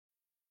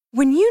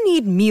When you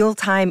need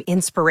mealtime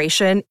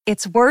inspiration,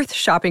 it's worth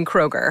shopping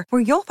Kroger,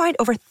 where you'll find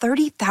over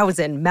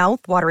 30,000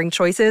 mouth-watering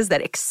choices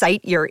that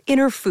excite your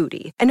inner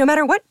foodie. And no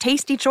matter what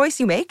tasty choice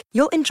you make,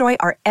 you'll enjoy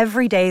our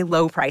everyday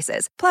low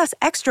prices, plus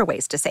extra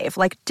ways to save,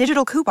 like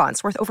digital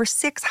coupons worth over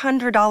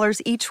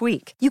 $600 each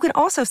week. You can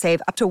also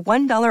save up to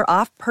 $1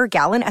 off per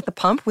gallon at the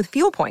pump with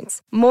fuel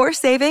points. More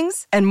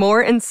savings and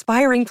more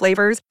inspiring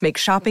flavors make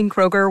shopping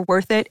Kroger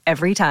worth it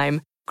every time.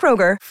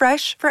 Kroger,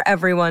 fresh for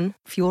everyone.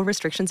 Fuel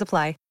restrictions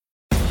apply.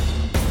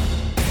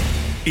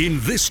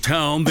 In this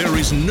town, there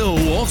is no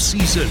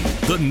off-season.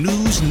 The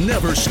news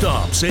never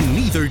stops, and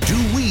neither do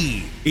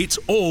we. It's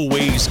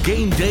always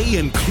game day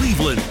in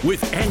Cleveland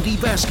with Andy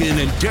Baskin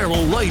and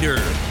Daryl Ryder.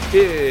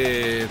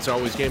 It's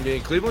always game day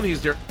in Cleveland. He's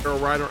Daryl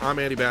Ryder. I'm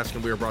Andy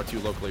Baskin. We are brought to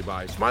you locally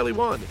by Smiley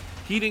One.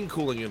 Heating,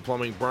 cooling, and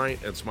plumbing.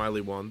 Bryant and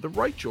Smiley One. The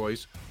right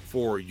choice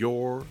for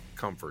your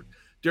comfort.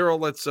 Daryl,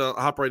 let's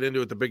hop right into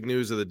it. The big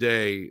news of the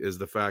day is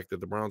the fact that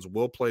the Browns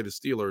will play the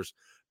Steelers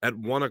at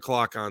 1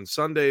 o'clock on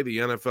Sunday. The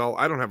NFL,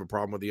 I don't have a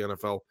problem with the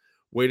NFL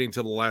waiting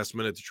till the last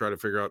minute to try to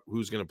figure out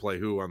who's going to play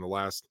who on the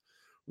last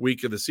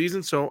week of the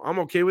season. So I'm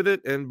okay with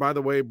it. And by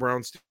the way,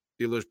 Browns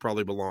Steelers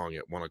probably belong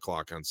at 1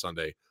 o'clock on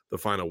Sunday, the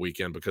final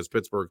weekend, because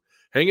Pittsburgh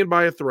hanging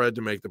by a thread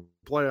to make the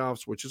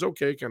playoffs, which is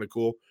okay, kind of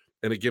cool.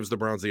 And it gives the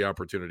Browns the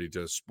opportunity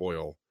to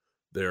spoil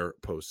their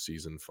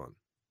postseason fun.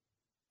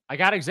 I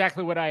got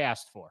exactly what I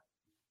asked for.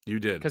 You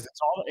did, because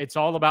it's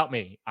all about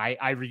me.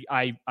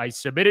 I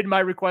submitted my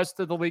request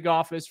to the league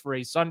office for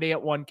a Sunday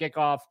at 1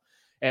 kickoff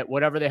at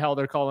whatever the hell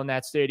they're calling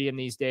that stadium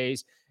these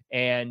days,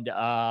 and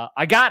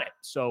I got it.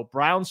 So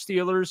Browns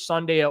Steelers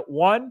Sunday at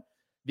 1.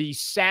 The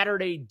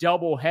Saturday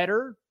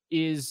doubleheader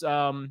is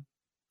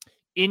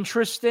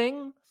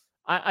interesting.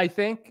 I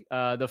think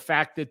the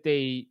fact that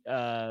they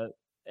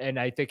and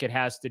I think it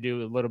has to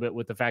do a little bit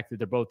with the fact that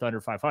they're both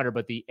under 500.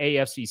 But the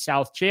AFC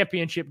South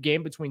Championship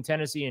game between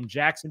Tennessee and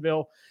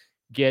Jacksonville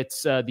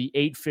gets the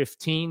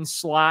 8:15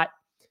 slot.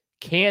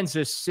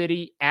 Kansas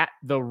City at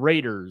the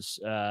Raiders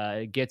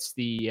gets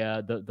the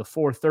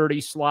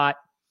 4:30 slot.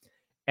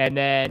 And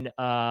then,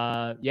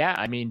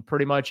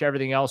 pretty much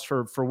everything else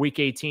for Week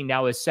 18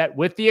 now is set,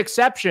 with the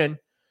exception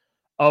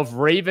of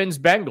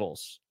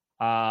Ravens-Bengals.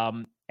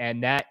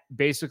 And that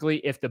basically,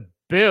 if the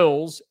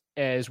Bills,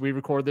 as we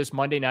record this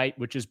Monday night,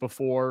 which is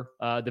before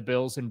the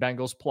Bills and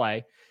Bengals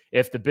play,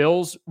 if the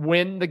Bills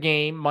win the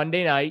game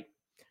Monday night,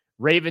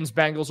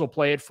 Ravens-Bengals will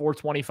play at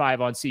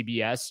 4:25 on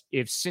CBS.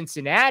 If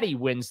Cincinnati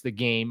wins the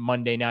game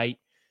Monday night,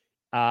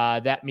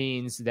 that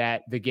means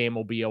that the game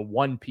will be a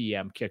 1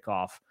 p.m.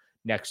 kickoff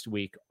next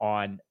week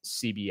on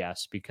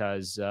CBS,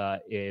 because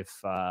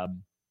if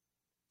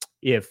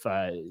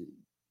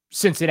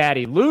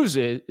Cincinnati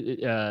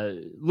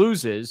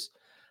loses,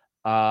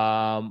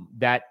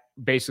 that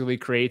basically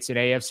creates an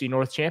AFC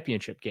North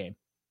championship game.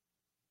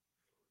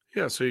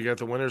 Yeah, so you got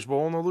the Winners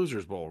Bowl and the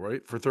Losers Bowl,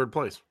 right, for third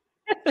place.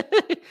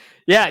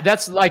 Yeah,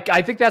 that's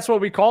I think that's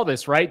what we call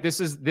this, right? This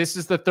is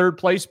the third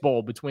place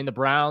bowl between the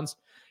Browns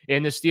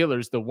and the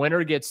Steelers. The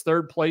winner gets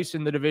third place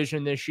in the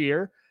division this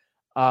year.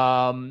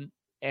 And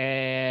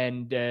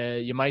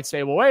you might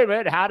say, well, wait a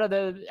minute, how do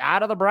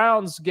the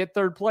Browns get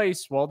third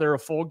place? Well, they're a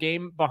full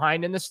game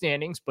behind in the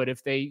standings, but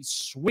if they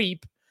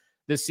sweep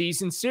the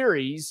season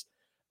series,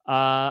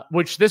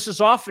 which this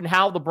is often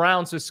how the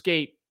Browns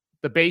escape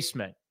the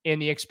basement in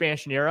the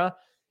expansion era,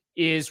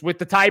 is with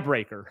the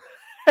tiebreaker.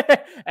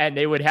 And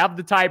they would have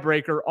the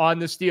tiebreaker on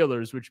the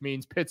Steelers, which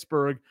means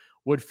Pittsburgh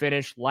would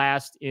finish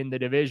last in the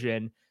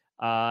division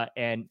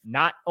and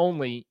not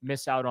only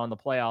miss out on the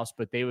playoffs,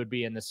 but they would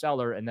be in the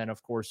cellar. And then,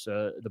 of course,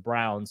 the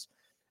Browns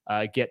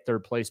get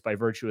third place by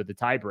virtue of the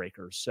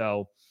tiebreaker.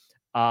 So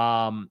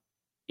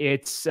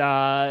it's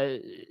a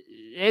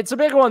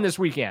big one this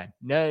weekend.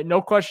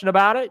 No question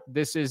about it.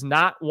 This is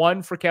not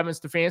one for Kevin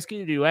Stefanski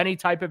to do any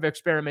type of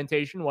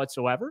experimentation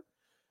whatsoever.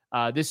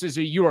 This is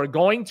you are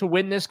going to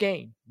win this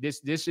game.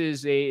 This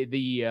is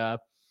the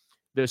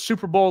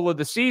Super Bowl of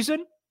the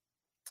season.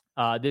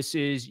 This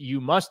is, you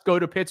must go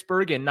to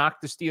Pittsburgh and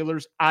knock the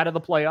Steelers out of the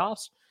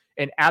playoffs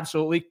and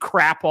absolutely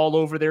crap all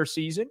over their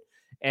season.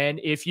 And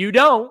if you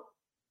don't,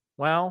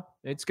 well,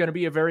 it's going to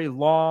be a very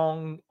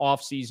long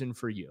offseason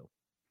for you.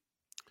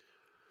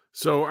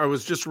 So I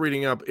was just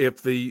reading up,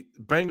 if the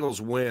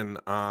Bengals win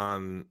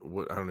on,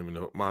 I don't even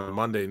know, on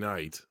Monday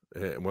night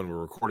when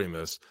we're recording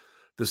this,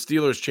 the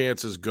Steelers'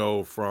 chances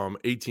go from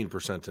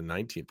 18% to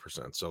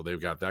 19%. So they've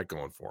got that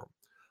going for them.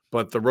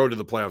 But the road to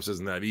the playoffs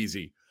isn't that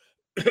easy,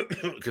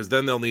 because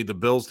then they'll need the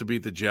Bills to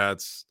beat the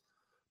Jets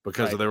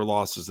because of their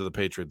losses to the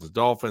Patriots and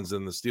Dolphins.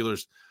 And the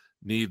Steelers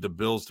need the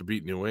Bills to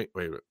beat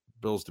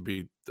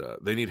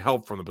they need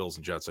help from the Bills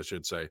and Jets, I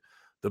should say.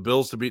 The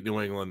Bills to beat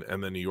New England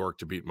and then New York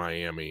to beat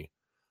Miami.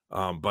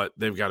 But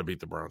they've got to beat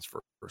the Browns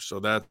first.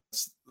 So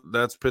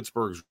that's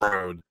Pittsburgh's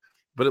road.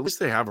 But at least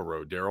they have a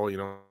road, Daryl. You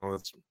know,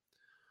 that's.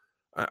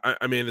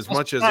 I mean, as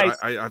much as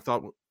I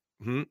thought,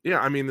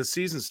 the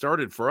season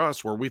started for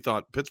us where we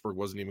thought Pittsburgh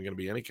wasn't even going to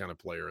be any kind of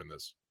player in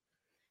this.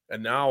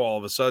 And now all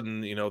of a sudden,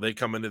 they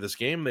come into this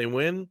game, they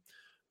win,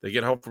 they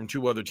get help from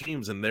two other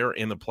teams, and they're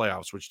in the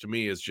playoffs, which to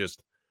me is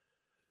just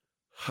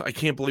I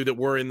can't believe that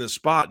we're in this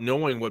spot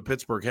knowing what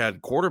Pittsburgh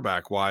had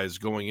quarterback-wise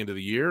going into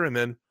the year, and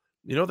then,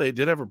 they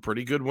did have a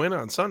pretty good win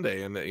on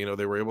Sunday, and,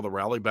 they were able to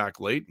rally back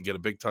late and get a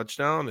big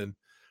touchdown, and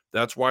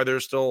that's why they're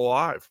still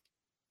alive.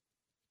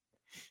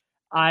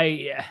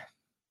 It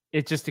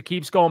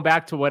keeps going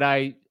back to what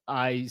I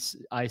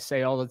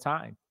say all the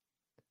time.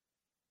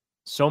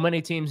 So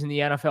many teams in the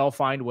NFL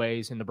find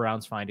ways, and the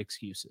Browns find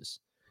excuses.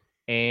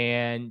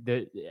 And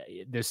the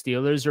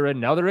Steelers are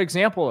another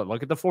example.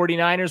 Look at the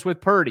 49ers with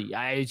Purdy.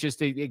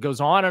 It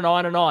goes on and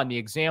on and on. The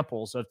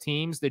examples of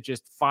teams that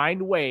just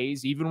find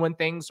ways, even when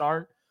things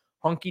aren't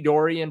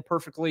hunky-dory and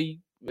perfectly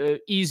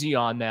easy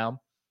on them.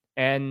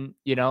 And,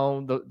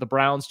 the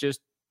Browns just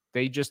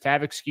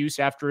have excuse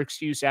after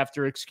excuse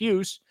after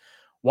excuse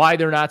why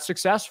they're not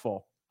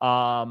successful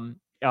on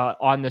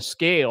the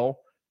scale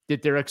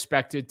that they're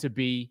expected to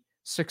be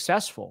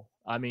successful.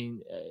 I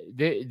mean,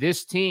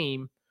 this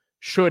team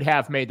should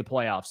have made the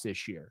playoffs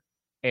this year.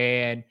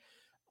 And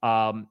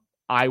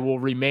I will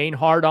remain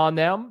hard on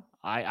them.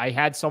 I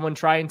had someone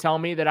try and tell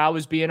me that I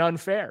was being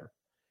unfair.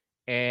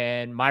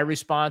 And my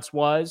response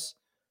was,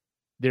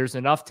 there's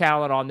enough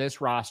talent on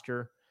this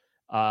roster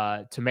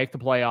to make the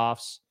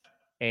playoffs.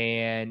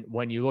 And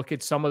when you look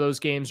at some of those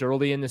games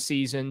early in the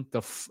season,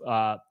 the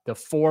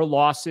 4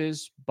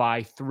 losses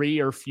by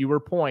 3 or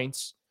fewer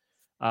points,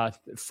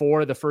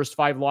 4 of the first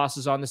 5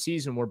 losses on the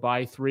season were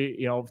by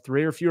 3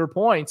 or fewer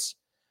points.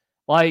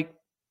 Like,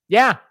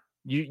 yeah,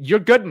 you're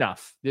good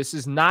enough. This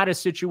is not a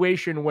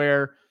situation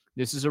where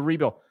this is a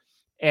rebuild.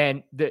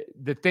 And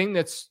the thing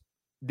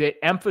that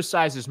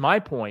emphasizes my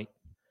point,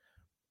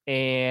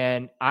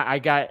 and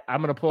I'm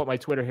going to pull up my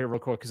Twitter here real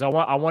quick because I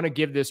want to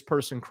give this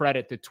person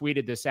credit that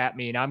tweeted this at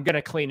me, and I'm going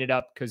to clean it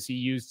up because he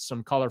used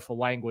some colorful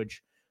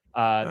language.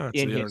 It's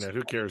the internet.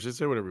 Who cares? Just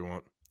say whatever you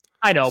want.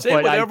 I know, say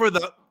but whatever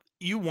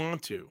you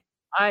want to.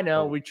 I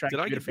know. We tried to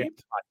get a family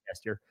podcast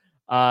here.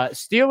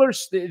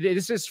 Steelers.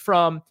 This is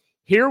from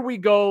Here We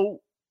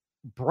Go,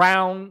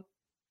 Brown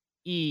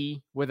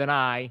E with an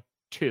I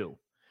 2.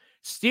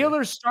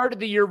 Steelers started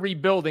the year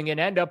rebuilding and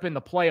end up in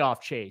the playoff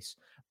chase.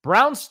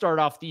 Browns start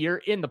off the year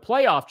in the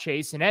playoff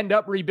chase and end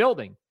up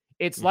rebuilding.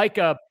 It's like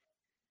a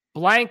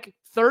blank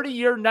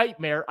 30-year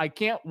nightmare I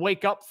can't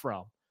wake up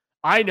from.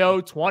 I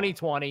know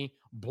 2020,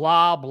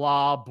 blah,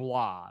 blah,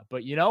 blah.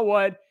 But you know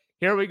what?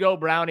 Here we go,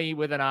 Brownie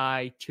with an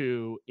I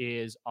 2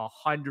 is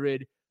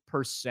 100%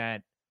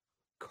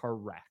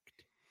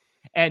 correct.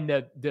 And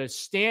the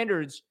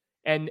standards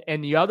and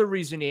the other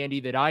reason, Andy,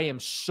 that I am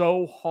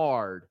so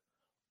hard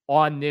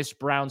on this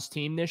Browns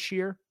team this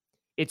year,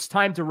 it's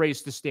time to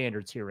raise the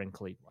standards here in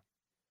Cleveland.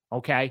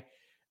 Okay.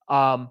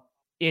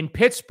 In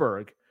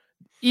Pittsburgh,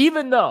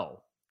 even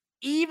though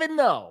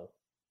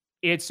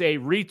it's a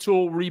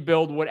retool,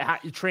 rebuild,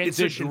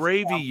 transition. It's a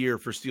gravy year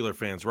for Steeler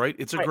fans, right?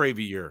 It's a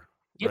gravy year,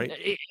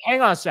 right?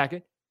 Hang on a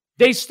second.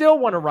 They still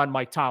want to run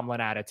Mike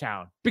Tomlin out of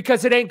town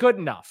because it ain't good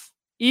enough.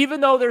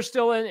 Even though they're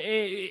still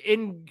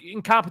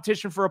in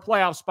competition for a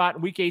playoff spot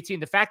in Week 18,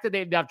 the fact that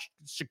they've now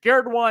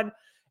secured one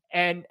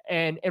and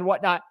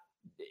whatnot,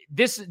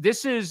 this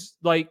is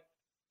like,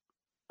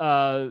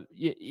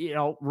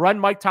 run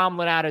Mike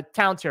Tomlin out of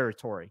town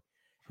territory.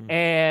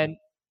 And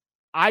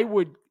I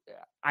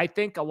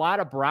think a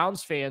lot of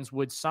Browns fans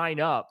would sign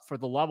up for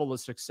the level of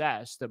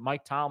success that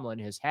Mike Tomlin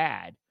has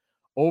had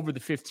over the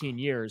 15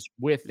 years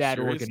with that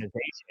organization.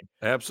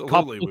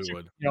 Absolutely, we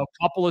would. A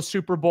couple of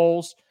Super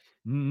Bowls,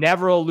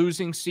 never a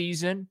losing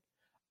season.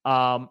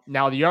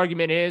 Now, the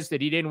argument is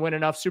that he didn't win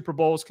enough Super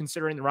Bowls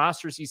considering the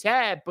rosters he's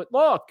had. But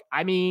look,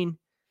 I mean,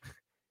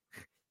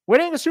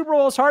 winning a Super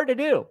Bowl is hard to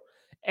do.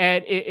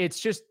 And it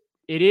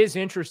is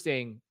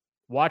interesting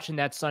watching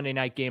that Sunday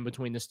night game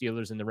between the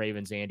Steelers and the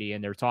Ravens, Andy,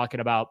 and they're talking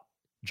about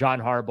John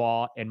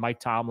Harbaugh and Mike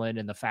Tomlin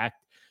and the fact,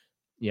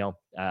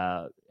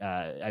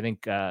 I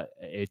think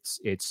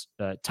it's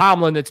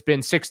Tomlin that's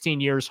been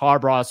 16 years,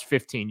 Harbaugh's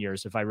 15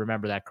 years, if I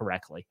remember that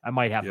correctly. I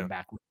might have them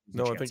back.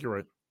 No, I think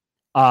you're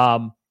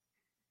right.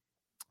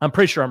 I'm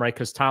pretty sure I'm right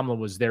because Tomlin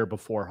was there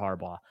before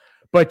Harbaugh.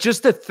 But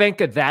just to think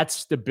of that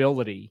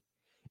stability,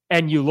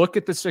 and you look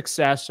at the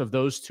success of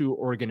those two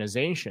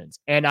organizations,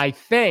 and I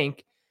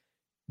think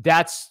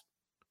that's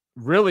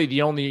really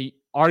the only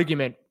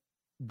argument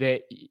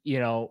that,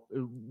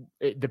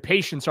 the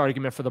patience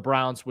argument for the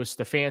Browns was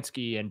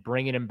Stefanski and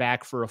bringing him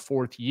back for a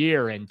 4th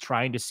year and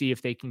trying to see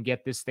if they can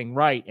get this thing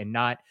right and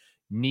not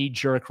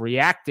knee-jerk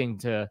reacting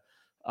to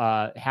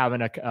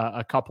having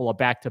a couple of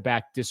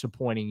back-to-back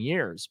disappointing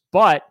years.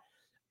 But,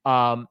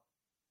 and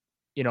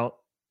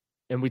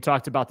we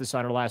talked about this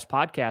on our last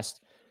podcast,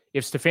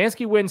 if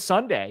Stefanski wins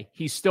Sunday,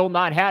 he's still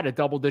not had a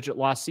double-digit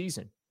loss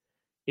season.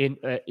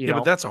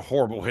 But that's a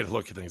horrible way to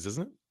look at things,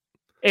 isn't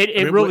it?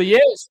 It really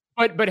is.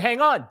 But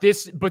hang on.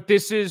 This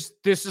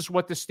is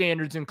what the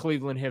standards in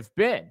Cleveland have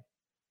been.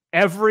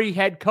 Every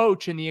head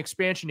coach in the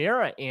expansion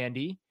era,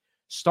 Andy,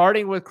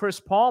 starting with Chris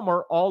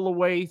Palmer all the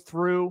way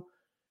through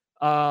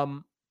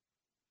Freddie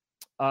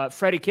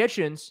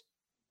Kitchens,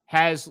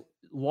 has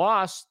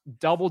lost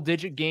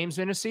double-digit games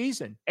in a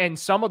season. And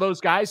some of those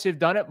guys have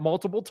done it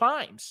multiple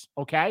times,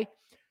 okay?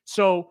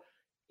 So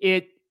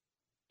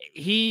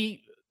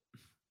he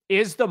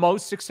is the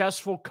most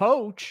successful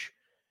coach,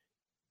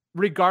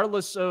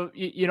 regardless of,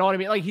 you know what I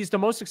mean? Like, he's the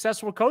most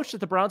successful coach that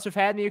the Browns have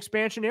had in the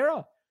expansion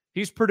era.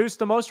 He's produced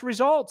the most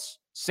results.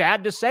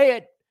 Sad to say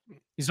it.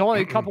 He's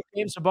only a couple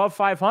games above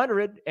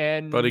 500,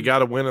 but he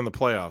got a win in the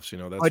playoffs.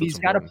 That's but he's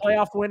got a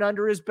playoff win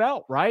under his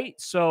belt, right?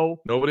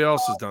 So nobody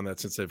else has done that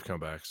since they've come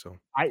back. So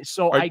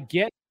I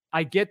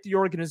get the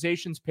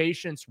organization's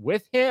patience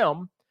with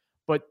him,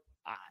 but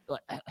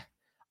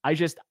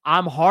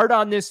I'm hard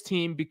on this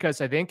team because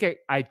I think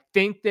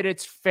that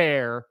it's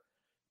fair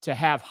to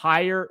have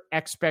higher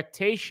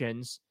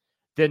expectations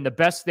than the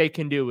best they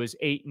can do is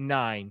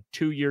 8-9,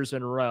 2 years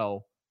in a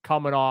row,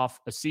 coming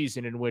off a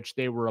season in which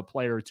they were a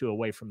player or two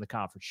away from the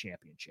conference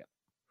championship.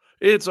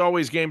 It's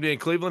always game day in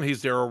Cleveland.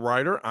 He's Daryl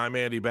Ryder. I'm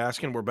Andy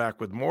Baskin. We're back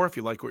with more. If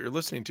you like what you're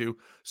listening to,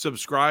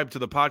 subscribe to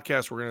the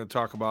podcast. We're going to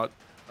talk about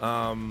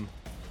some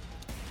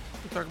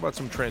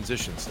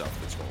transition stuff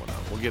that's going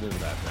on. We'll get into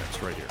that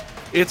next right here.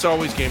 It's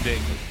always game day in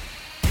Cleveland.